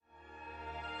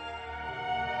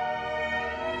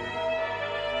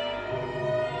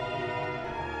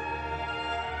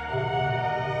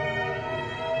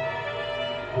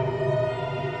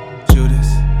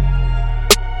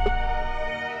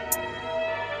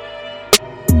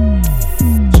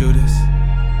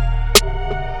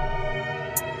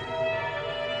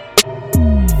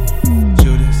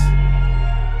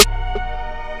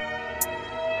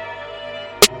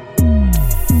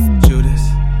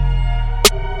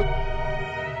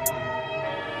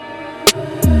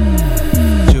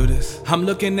I'm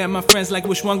looking at my friends like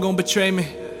which one gon' betray me.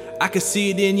 I could see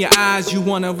it in your eyes, you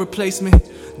wanna replace me.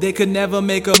 They could never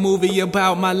make a movie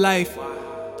about my life,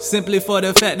 simply for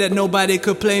the fact that nobody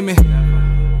could play me.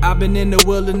 I've been in the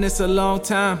wilderness a long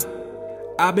time.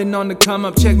 I've been on the come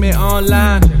up, check me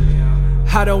online.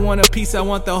 I don't want a piece, I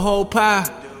want the whole pie.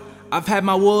 I've had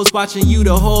my wolves watching you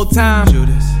the whole time.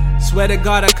 Judas, swear to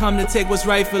God I come to take what's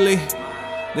rightfully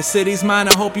the city's mine.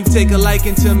 I hope you take a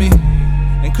liking to me.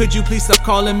 And could you please stop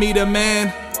calling me the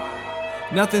man?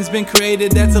 Nothing's been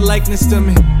created that's a likeness to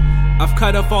me. I've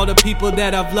cut off all the people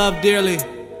that I've loved dearly.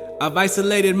 I've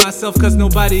isolated myself cause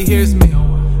nobody hears me.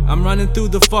 I'm running through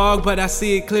the fog but I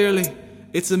see it clearly.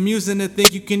 It's amusing to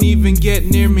think you can even get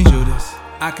near me. Judas,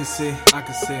 I can see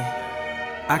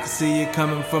you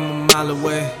coming from a mile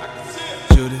away.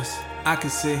 Judas, I can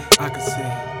see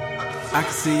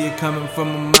you coming from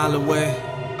a mile away.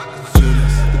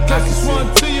 Judas, the closest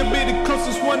one to you be the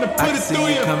closest one to put it through you.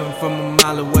 I can see you coming from a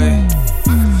mile away.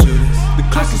 Judas, the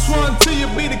closest one to you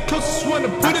be the closest one to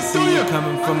put it through you.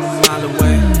 Coming from a mile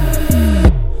away.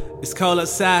 It's cold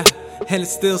outside and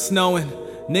it's still snowing.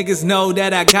 Niggas know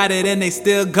that I got it and they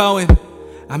still going.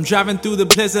 I'm driving through the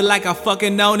blizzard like I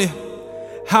fucking own it.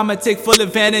 I'ma take full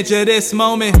advantage of this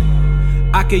moment.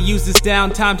 I could use this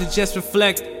downtime to just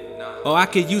reflect, or I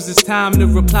could use this time to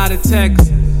reply to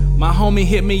text. My homie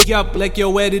hit me up like, yo,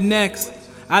 where the next?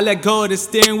 I let go of the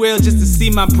steering wheel just to see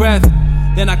my breath.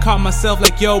 Then I caught myself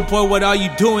like, yo, boy, what are you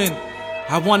doing?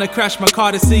 I wanna crash my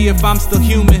car to see if I'm still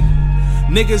human.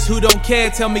 Niggas who don't care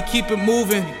tell me keep it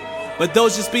moving, but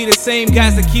those just be the same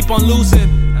guys that keep on losing.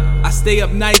 I stay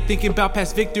up night thinking about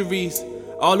past victories,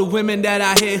 all the women that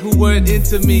I had who weren't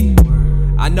into me.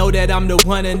 I know that I'm the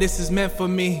one and this is meant for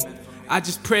me. I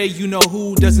just pray you know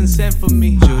who doesn't send for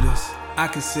me. Judas, I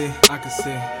can see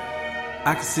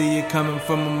you coming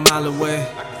from a mile away.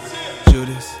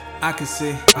 Judas, I can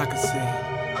see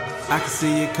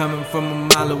you coming from a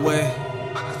mile away.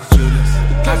 Judas,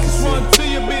 the closest one to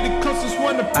you be the closest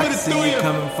one to put it through you. I can see you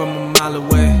coming from a mile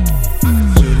away.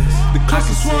 Judas, the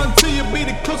closest one to you be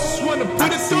the closest one to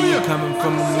put it through you. Coming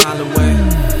from a mile away.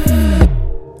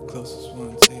 The closest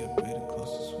one to you be the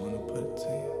closest one to put it to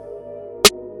you.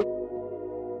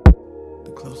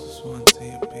 The closest one to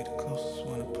you be the closest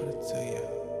one to put it to you.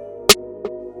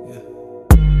 Yeah,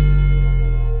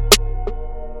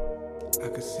 I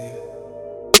can see it.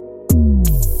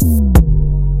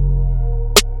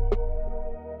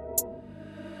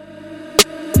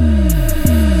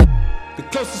 The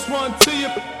closest one to you.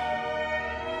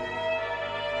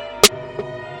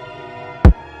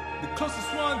 The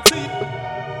closest one to you.